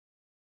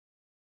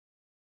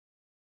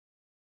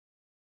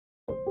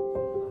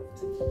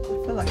I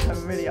feel like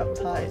I'm really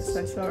uptight,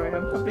 so sorry.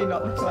 I'm probably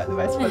not looking like the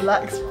most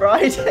relaxed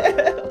bride here.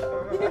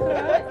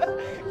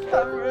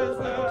 Cameras.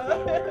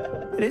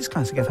 It is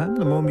Classic FM,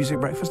 the More Music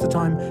Breakfast. The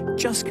time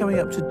just coming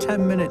up to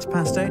 10 minutes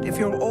past 8. If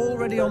you're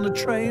already on the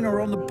train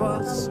or on the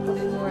bus. It's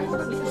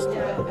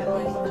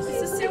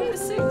a silver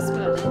suit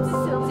skirt. Is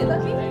it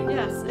lucky?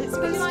 Yes, it's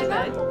supposed to be.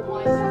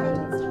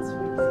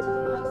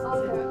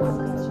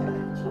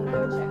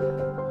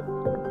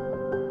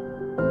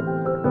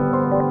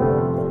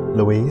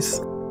 Louise,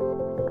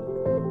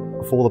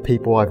 of all the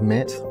people I've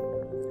met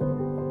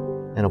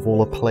and of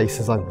all the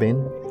places I've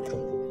been,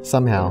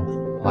 somehow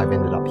I've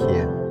ended up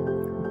here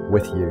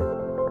with you.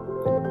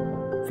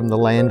 From the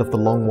land of the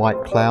long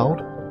white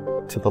cloud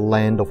to the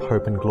land of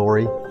hope and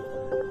glory,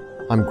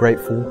 I'm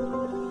grateful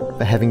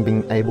for having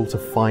been able to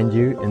find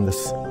you in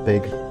this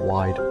big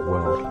wide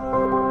world.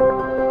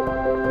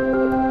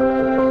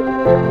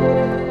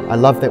 I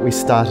love that we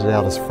started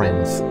out as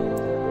friends.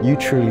 You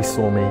truly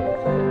saw me.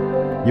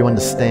 You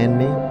understand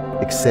me,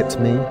 accept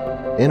me,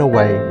 in a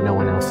way no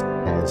one else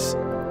has.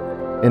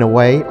 In a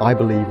way I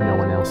believe no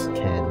one else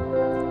can.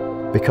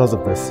 Because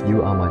of this,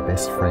 you are my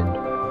best friend,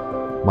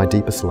 my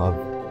deepest love,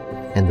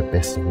 and the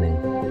best of me.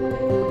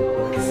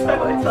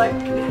 So it's like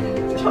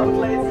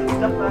chocolates and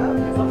stuff out.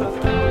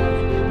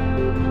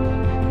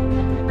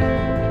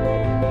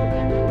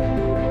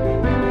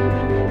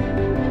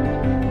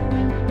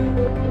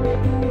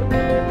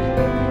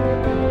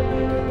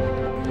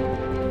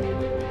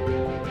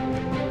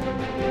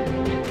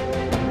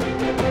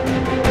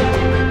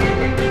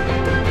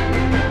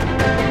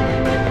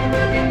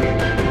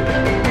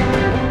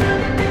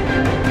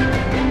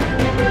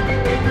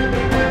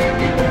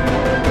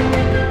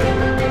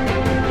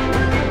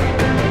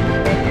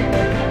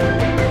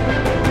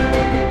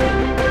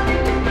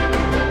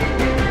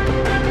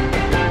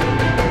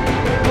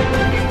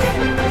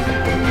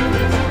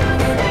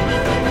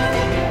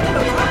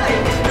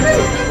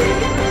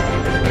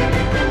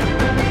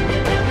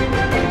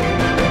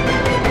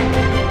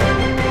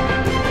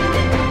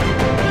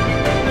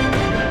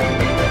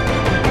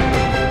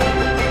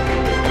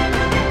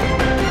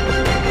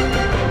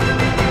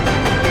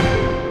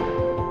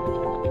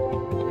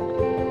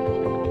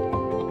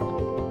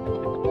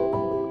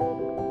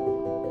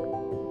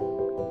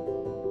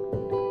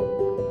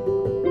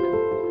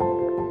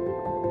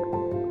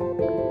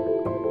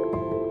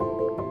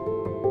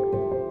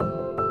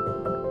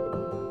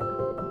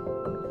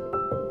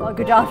 Well,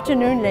 good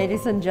afternoon,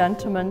 ladies and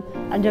gentlemen,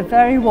 and a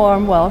very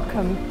warm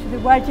welcome to the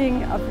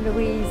wedding of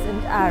Louise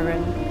and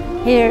Aaron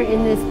here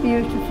in this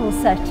beautiful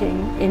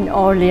setting in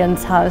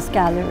Orleans House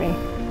Gallery.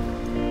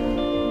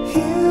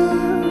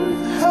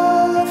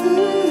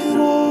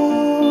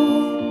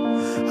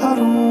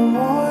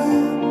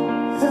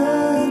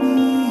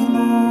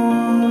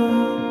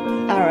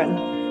 Aaron,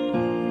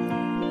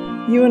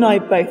 you and I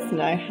both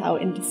know how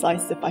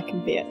indecisive I can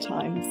be at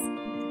times.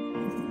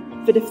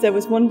 But if there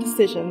was one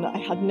decision that I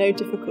had no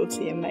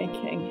difficulty in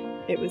making,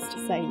 it was to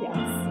say yes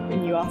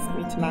when you asked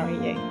me to marry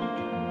you.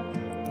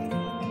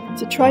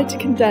 To try to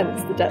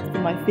condense the depth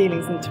of my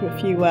feelings into a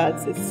few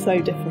words is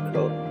so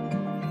difficult.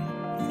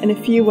 In a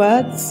few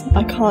words,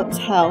 I can't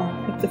tell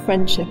of the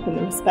friendship and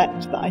the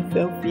respect that I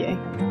feel for you.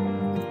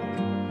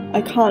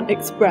 I can't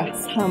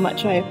express how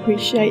much I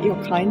appreciate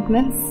your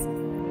kindness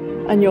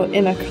and your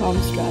inner calm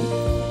strength,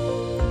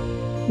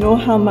 nor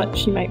how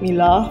much you make me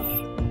laugh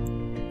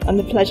and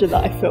the pleasure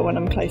that I feel when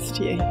I'm close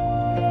to you.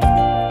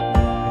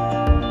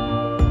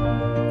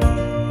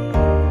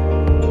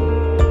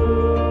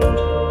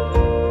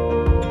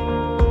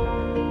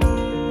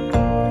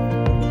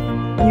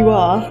 You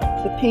are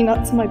the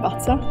peanut to my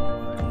butter,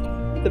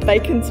 the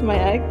bacon to my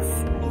eggs,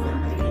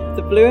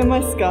 the blue in my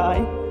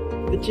sky,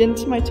 the gin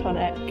to my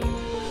tonic,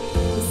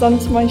 the sun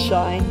to my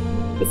shine,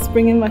 the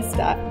spring in my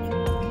step,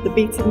 the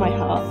beat of my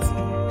heart,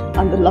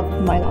 and the love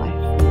of my life.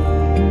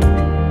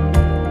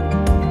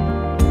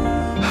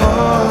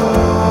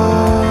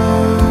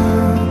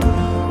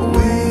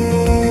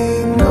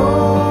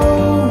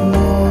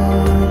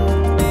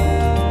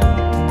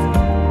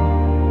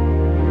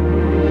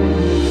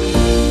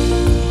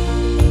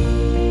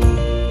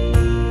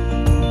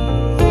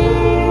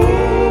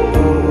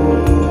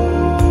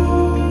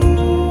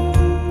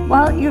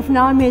 Well, you've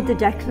now made the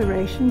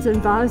declarations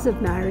and vows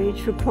of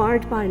marriage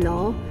required by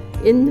law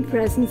in the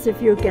presence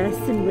of your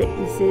guests and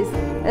witnesses.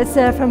 It's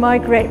therefore my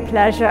great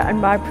pleasure and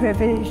my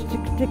privilege to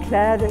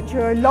declare that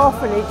you are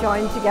lawfully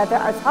joined together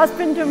as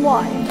husband and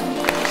wife.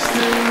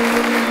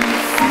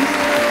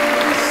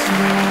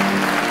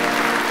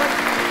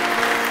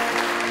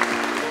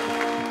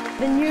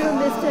 The new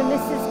Mr. and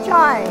Mrs.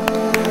 Child.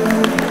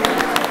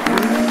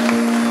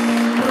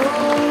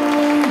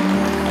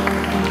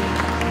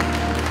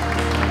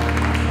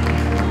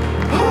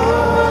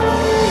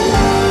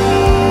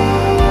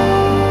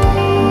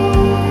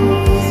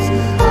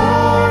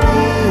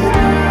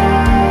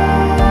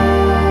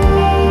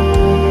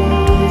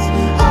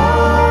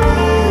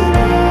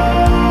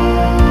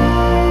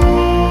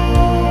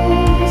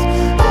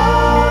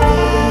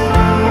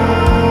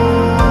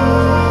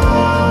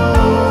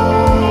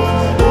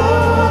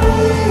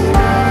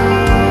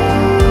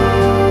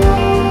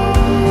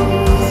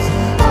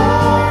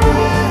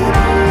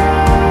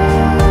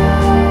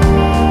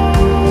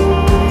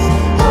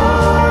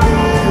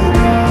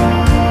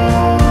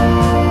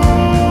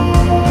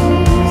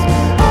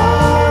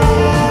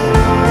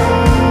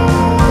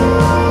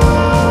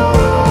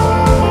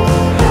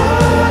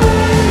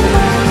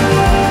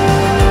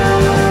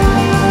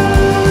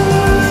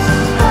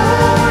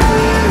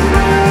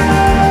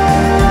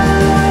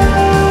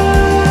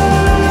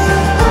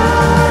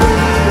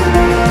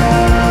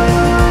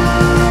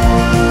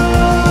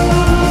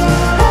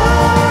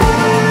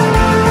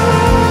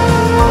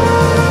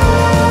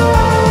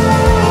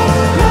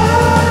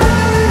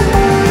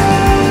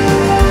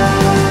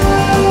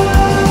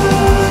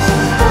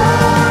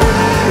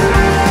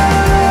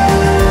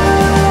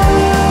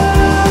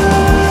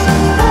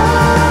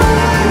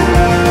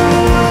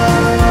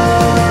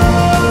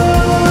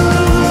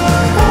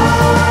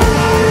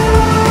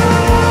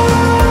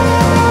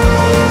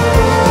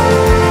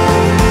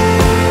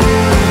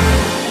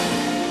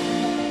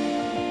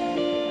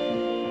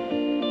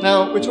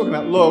 talking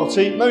about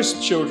loyalty,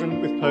 most children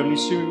with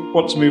ponies who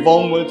want to move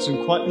onwards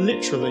and quite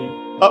literally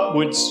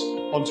upwards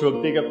onto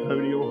a bigger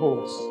pony or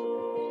horse.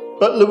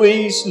 But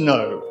Louise,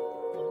 no.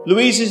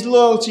 Louise's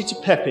loyalty to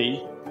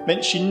Peppy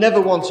meant she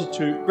never wanted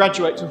to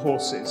graduate to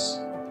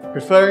horses,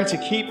 preferring to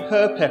keep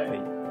her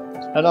Peppy.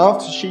 And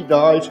after she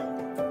died,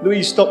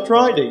 Louise stopped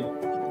riding.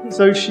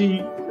 So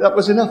that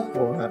was enough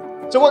for her.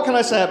 So what can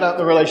I say about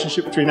the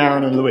relationship between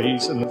Aaron and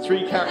Louise and the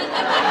three characters?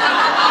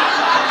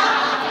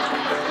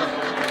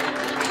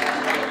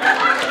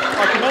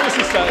 I can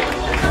honestly say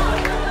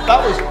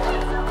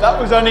that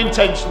was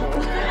unintentional.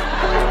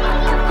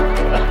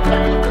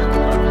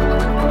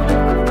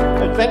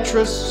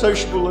 Adventurous,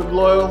 sociable and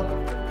loyal.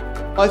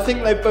 I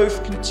think they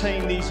both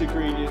contain these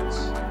ingredients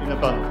in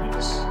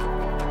abundance.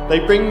 They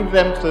bring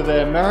them to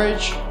their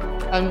marriage,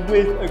 and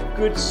with a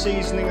good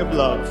seasoning of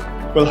love,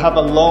 we'll have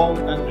a long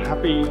and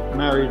happy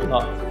married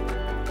life.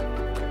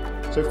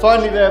 So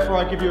finally, therefore,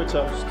 I give you a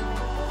toast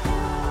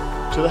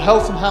to the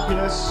health and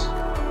happiness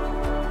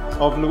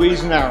of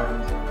Louise and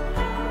Aaron,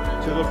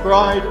 to the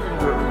bride and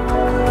groom.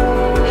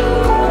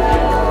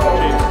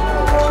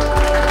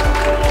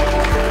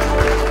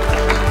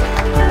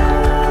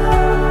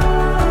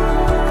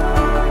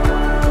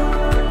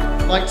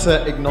 I'd like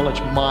to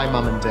acknowledge my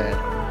mum and dad.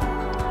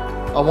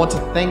 I want to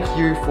thank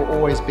you for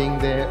always being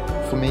there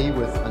for me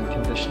with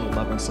unconditional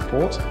love and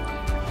support.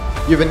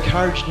 You've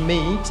encouraged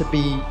me to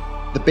be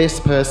the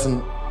best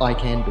person I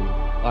can be.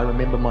 I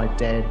remember my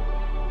dad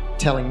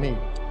telling me,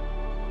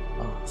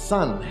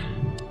 son,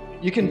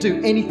 you can do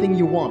anything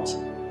you want,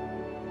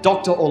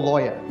 doctor or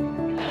lawyer.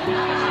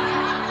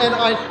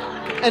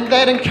 And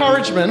that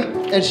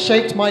encouragement has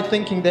shaped my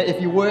thinking that if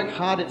you work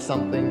hard at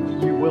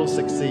something, you will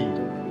succeed.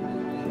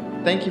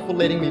 Thank you for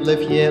letting me live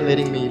here,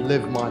 letting me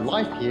live my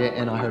life here,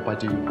 and I hope I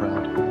do you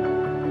proud.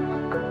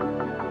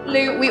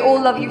 Lou, we all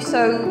love you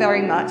so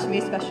very much, me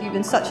especially. You've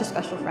been such a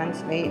special friend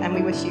to me, and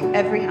we wish you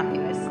every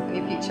happiness in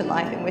your future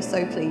life, and we're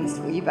so pleased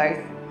for you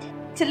both.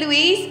 To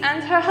Louise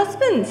and her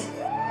husband,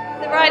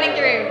 the bride and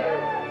groom.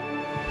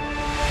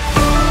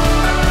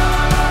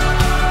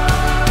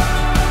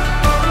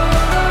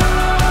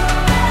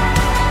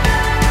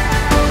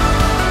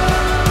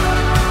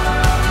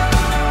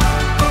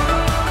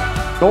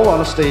 In all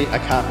honesty, I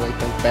can't really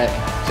think back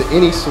to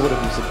any sort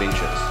of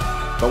misadventures.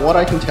 But what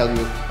I can tell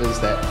you is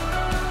that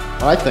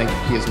I think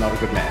he is not a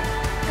good man.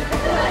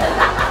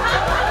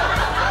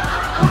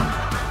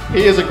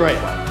 He is a great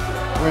one.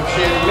 We've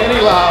shared many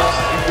laughs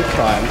and good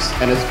times,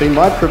 and it's been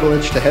my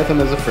privilege to have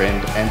him as a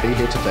friend and be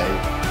here today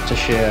to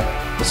share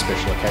this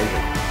special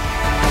occasion.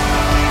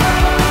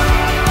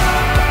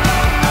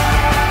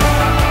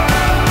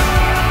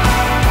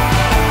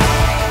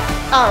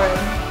 Aaron,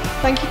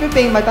 thank you for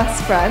being my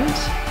best friend,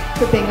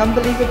 for being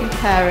unbelievably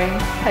caring,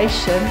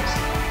 patient,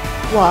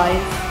 wise,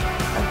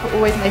 and for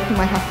always making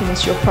my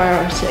happiness your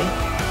priority.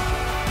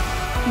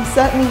 You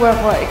certainly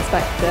weren't what I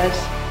expected,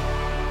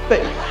 but...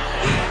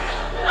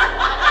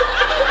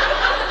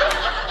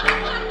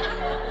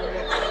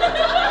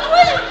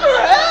 Wait for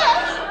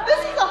it!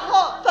 This is a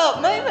heartfelt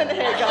moment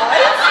here,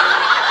 guys.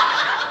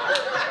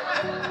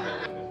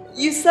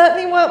 You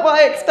certainly weren't what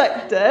I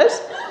expected,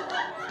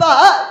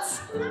 but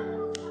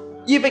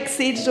you've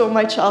exceeded all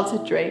my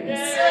childhood dreams.